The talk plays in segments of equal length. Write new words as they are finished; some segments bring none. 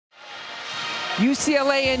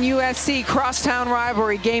UCLA and USC crosstown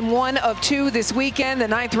rivalry, game 1 of 2 this weekend. The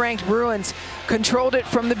 9th-ranked Bruins controlled it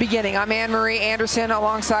from the beginning. I'm Anne-Marie Anderson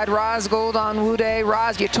alongside Roz Gold-Onwude.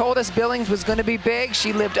 Roz, you told us Billings was going to be big.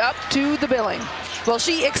 She lived up to the billing. Well,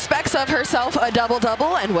 she expects of herself a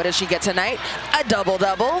double-double, and what does she get tonight? A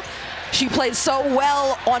double-double. She played so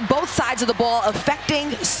well on both sides of the ball,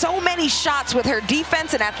 affecting so many shots with her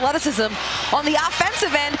defense and athleticism. On the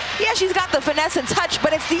offensive end, yeah, she's got the finesse and touch,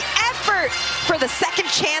 but it's the effort for the second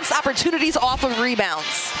chance opportunities off of rebounds.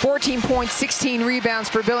 14 points, 16 rebounds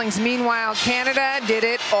for Billings. Meanwhile, Canada did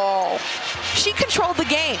it all. She controlled the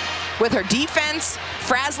game with her defense,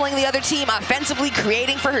 frazzling the other team offensively,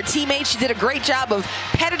 creating for her teammates. She did a great job of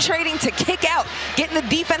penetrating to kick out, getting the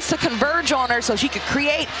defense to converge on her so she could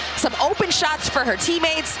create some open shots for her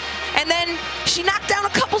teammates, and then she knocked down a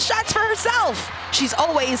couple shots for herself. She's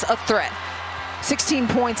always a threat. 16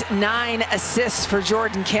 points, 9 assists for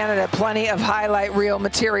Jordin Canada. Plenty of highlight reel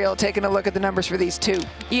material. Taking a look at the numbers for these two.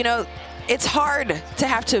 You know, it's hard to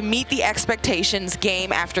have to meet the expectations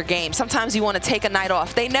game after game. Sometimes you want to take a night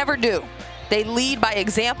off. They never do. They lead by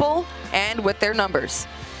example and with their numbers.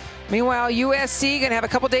 Meanwhile, USC going to have a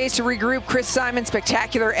couple days to regroup. Chris Simon,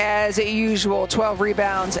 spectacular as usual. 12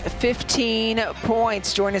 rebounds, 15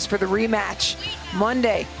 points. Join us for the rematch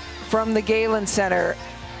Monday from the Galen Center.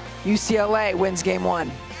 UCLA wins game 1.